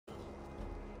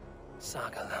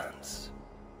Saga lands.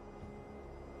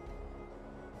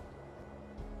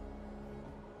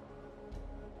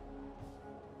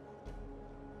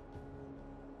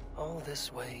 All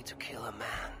this way to kill a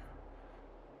man.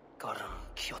 Gorum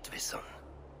Kjotvisson,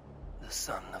 the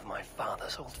son of my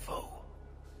father's old foe.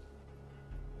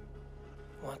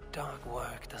 What dark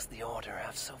work does the Order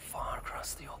have so far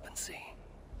across the open sea?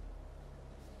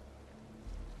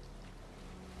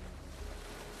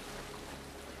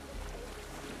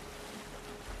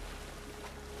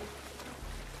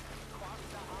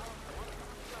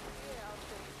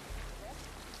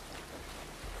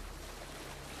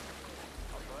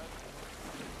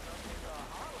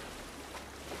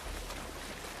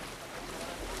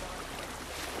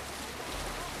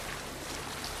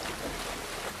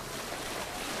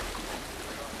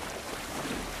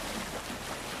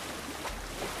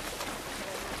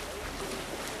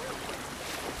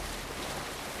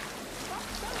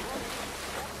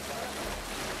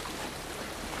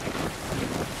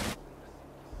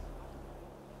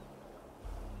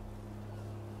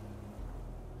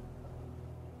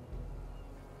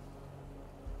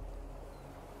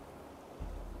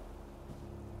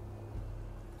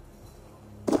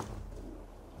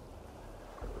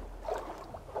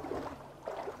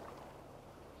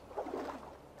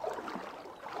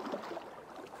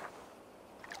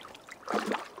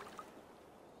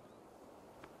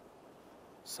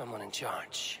 Someone in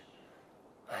charge.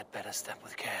 I'd better step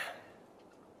with care.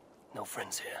 No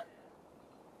friends here.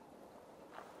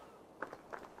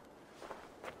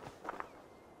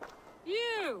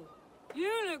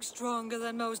 You look stronger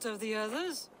than most of the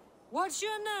others. What's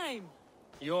your name?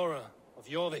 Yora of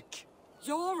Jorvik.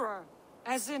 Yora,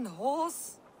 as in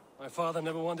horse? My father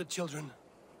never wanted children.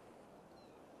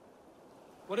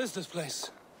 What is this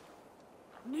place?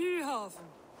 Newhaven,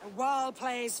 a wild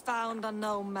place found on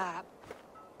no map.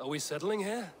 Are we settling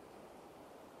here?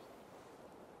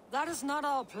 That is not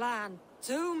our plan.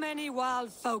 Too many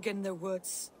wild folk in the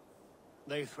woods.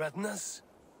 They threaten us?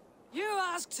 You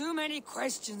ask too many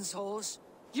questions, horse.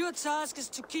 Your task is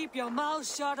to keep your mouth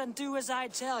shut and do as I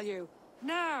tell you.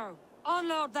 Now,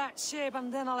 unload that ship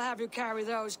and then I'll have you carry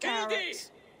those carrots.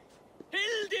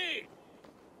 Hildi!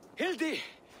 Hildi!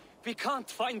 We can't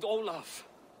find Olaf.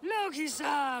 Look, his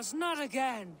ass, not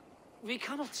again. We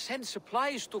cannot send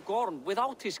supplies to Gorm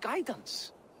without his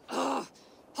guidance. Ugh!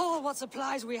 Haul what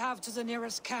supplies we have to the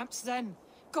nearest camps then.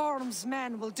 Gorm's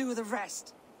men will do the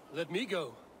rest. Let me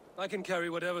go. I can carry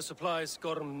whatever supplies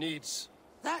Gorm needs.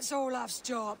 That's Olaf's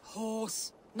job,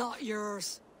 horse, not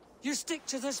yours. You stick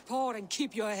to this port and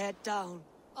keep your head down.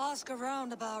 Ask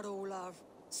around about Olaf.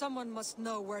 Someone must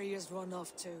know where he has run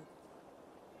off to.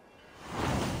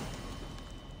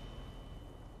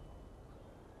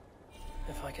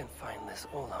 If I can find this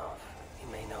Olaf,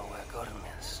 he may know where Gorm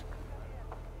is.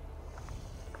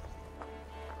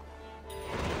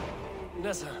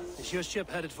 Nessa, is your ship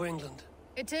headed for England?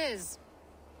 It is.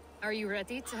 Are you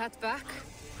ready to head back?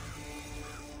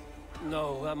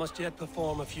 No, I must yet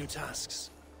perform a few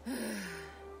tasks.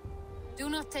 Do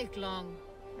not take long,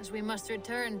 as we must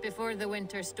return before the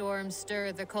winter storms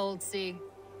stir the cold sea.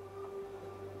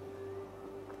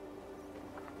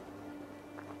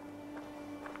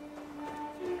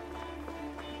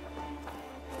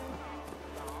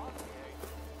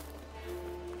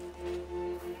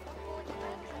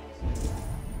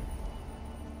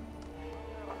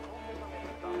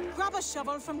 Grab a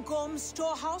shovel from Gorm's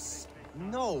storehouse.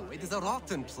 No, it is a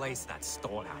rotten place, that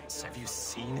storehouse. Have you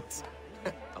seen it?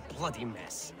 A bloody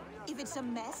mess. If it's a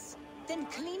mess, then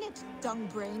clean it,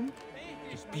 dungbrain.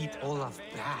 He beat Olaf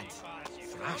bad.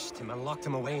 Thrashed him and locked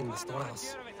him away in the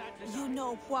storehouse. You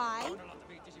know why?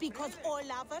 Because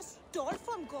Olafur stole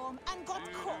from Gorm and got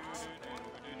caught.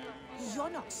 You're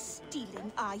not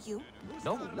stealing, are you?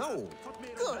 No, no.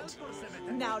 Good.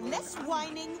 Now less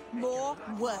whining, more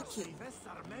working.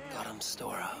 Gorm's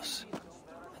storehouse.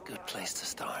 A good place to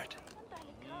start.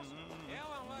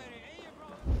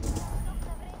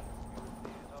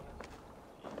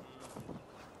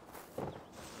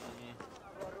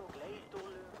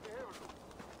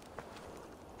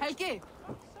 Helge,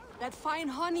 that fine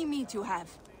honey meat you have.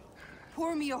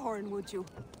 Pour me a horn, would you?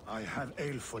 I have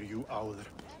ale for you, Audr,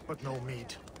 but no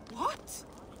mead. What?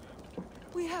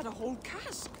 We had a whole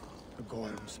cask. The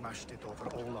Gorm smashed it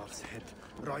over Olaf's head,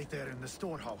 right there in the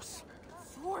storehouse.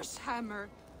 Force hammer.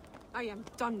 I am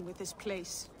done with this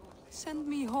place. Send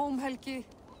me home, Helgi.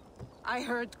 I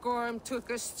heard Gorm took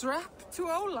a strap to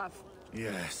Olaf.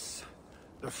 Yes.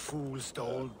 The fool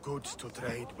stole goods to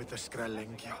trade with the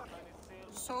Skrellingjar.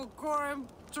 So Gorm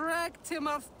dragged him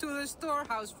off to the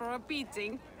storehouse for a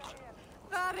beating.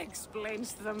 That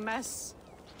explains the mess.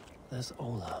 This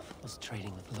Olaf was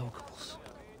trading with locals.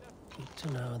 Good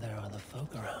to know there are other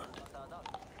folk around.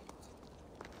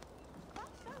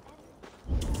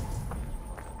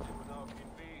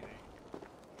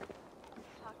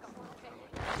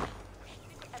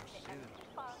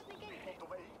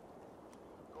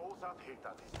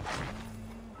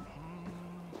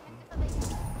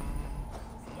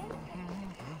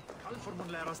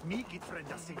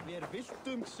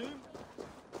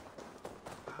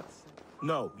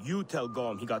 No, you tell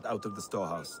Gorm he got out of the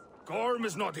storehouse. Gorm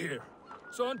is not here.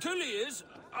 So until he is,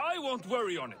 I won't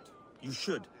worry on it. You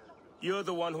should. You're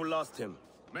the one who lost him.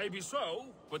 Maybe so,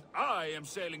 but I am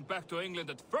sailing back to England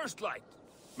at first light.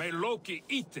 May Loki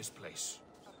eat this place.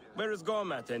 Where is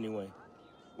Gorm at, anyway?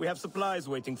 We have supplies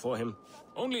waiting for him.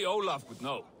 Only Olaf would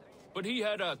know. But he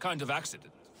had a kind of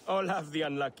accident. Olaf the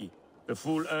Unlucky. The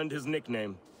fool earned his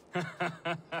nickname.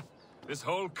 This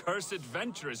whole cursed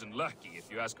venture isn't lucky,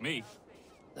 if you ask me.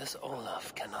 This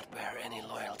Olaf cannot bear any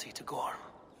loyalty to Gorm.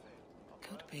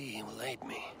 Could be he will aid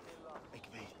me.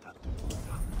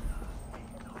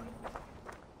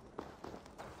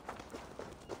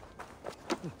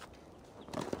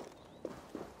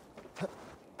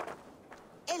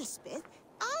 Elspeth,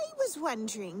 I was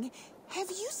wondering, have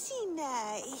you seen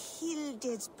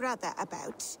Hilde's brother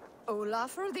about?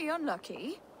 Olafur the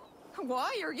Unlucky?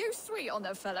 Why are you sweet on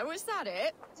the fellow, is that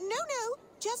it? No,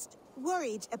 just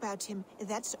worried about him,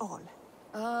 that's all.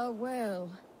 Well,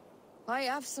 I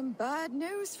have some bad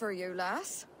news for you,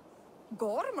 lass.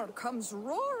 Gormer comes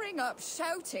roaring up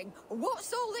shouting,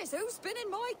 "What's all this? Who's been in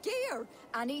my gear?"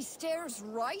 And he stares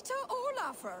right at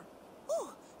Olafur.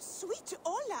 Oh, sweet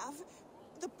Olaf!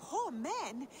 The poor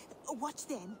man. What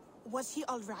then? Was he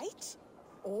all right?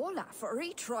 Olafur,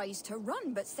 he tries to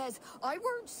run, but says, "I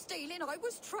weren't stealing, I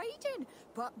was trading."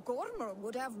 But Gormer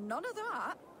would have none of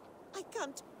that. I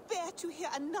can't bear to hear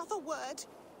another word.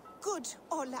 Good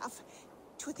Olaf.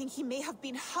 To think he may have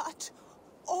been hurt,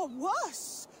 or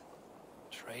worse.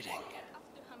 Trading?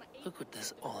 Who could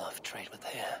this Olaf trade with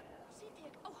here?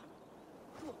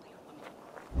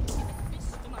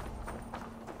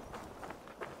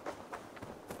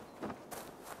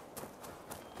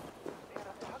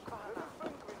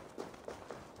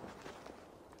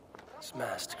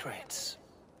 Smashed crates.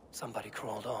 Somebody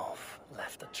crawled off,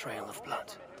 left a trail of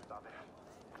blood.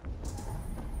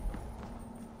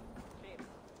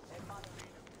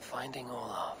 Finding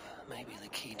Olaf may be the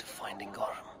key to finding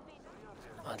Gorm.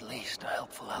 At least a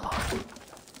helpful ally.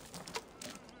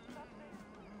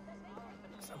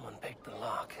 Someone picked the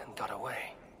lock and got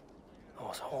away. I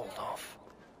was hauled off.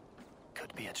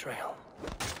 Could be a trail.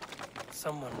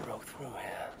 Someone broke through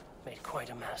here, made quite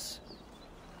a mess.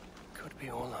 Could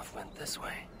be Olaf went this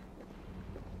way.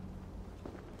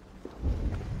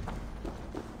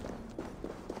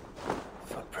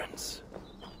 Footprints.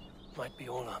 Might be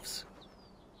Olaf's.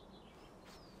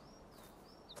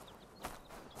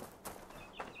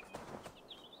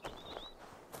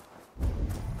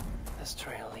 This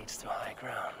trail leads to high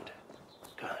ground.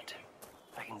 Good.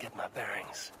 I can get my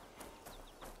bearings.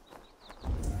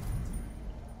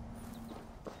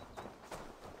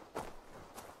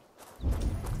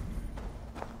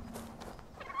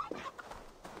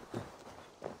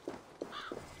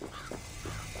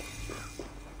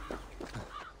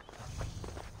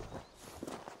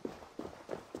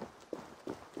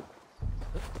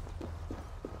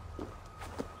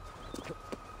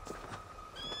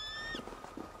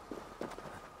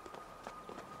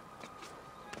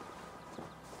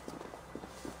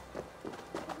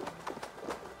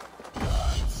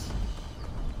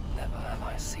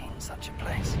 Such a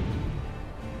place.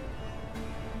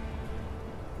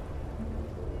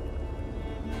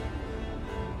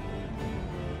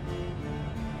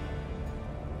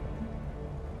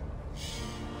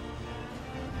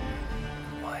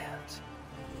 Quiet.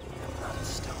 Not a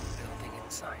stone building in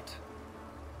sight.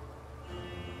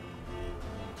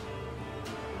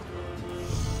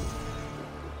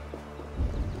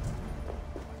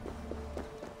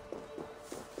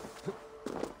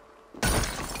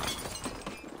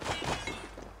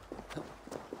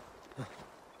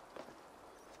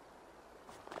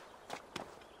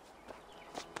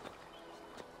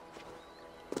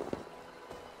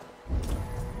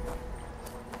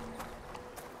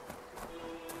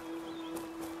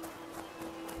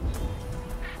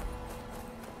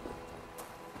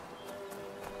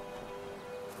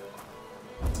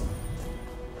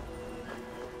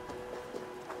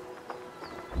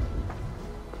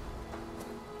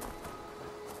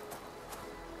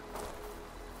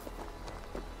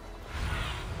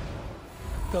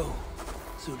 Go,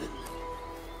 Sudin.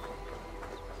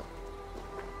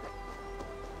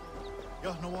 Ja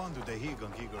Doch no wandu de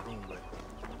higan giga rumbe.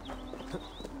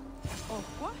 Oh,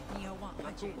 what? You want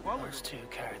my Those two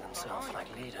carry themselves like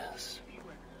leaders.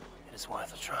 It is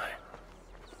worth a try.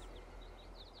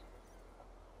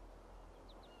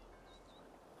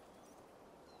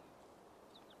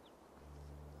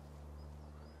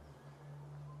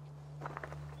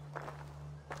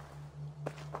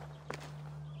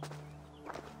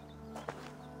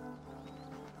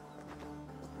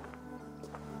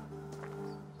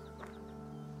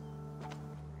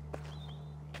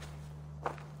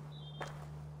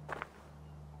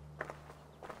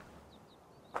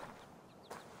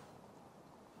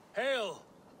 Hail,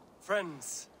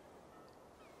 friends.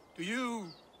 Do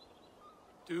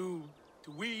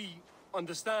we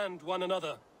understand one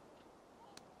another?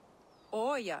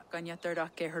 Oya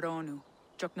ganyatarake heronu.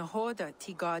 Joknahoda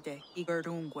tigade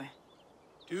igarungwe.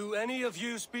 Do any of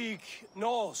you speak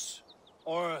Norse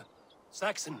or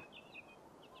Saxon?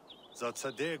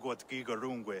 Zatsadegwat giga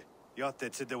rungwe. Yate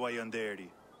tsidewayanderi.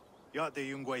 Yate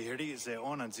yungwe herize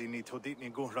onanzini toditni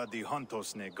guhra di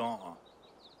hantos ne gaa.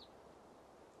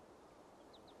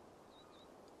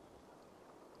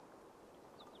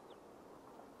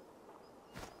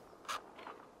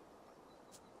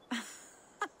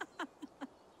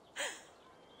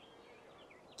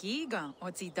 Giga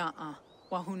ozidaa.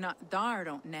 Wahuna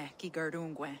daro ne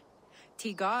kigarungwe.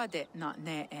 Tigade not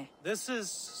ne. This is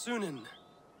Sunan.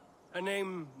 Her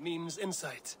name means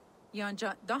insight.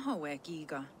 Yanja dahawe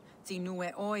giga.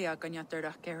 Zinue oya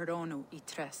ganyatarake heronu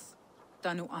itres.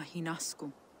 Danu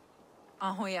ahinasku.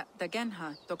 Ahoya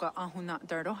dagenha toka ahuna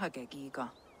darohage giga.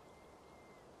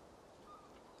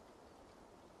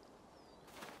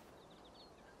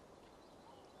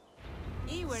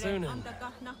 Sunan,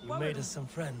 you made us some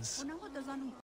friends.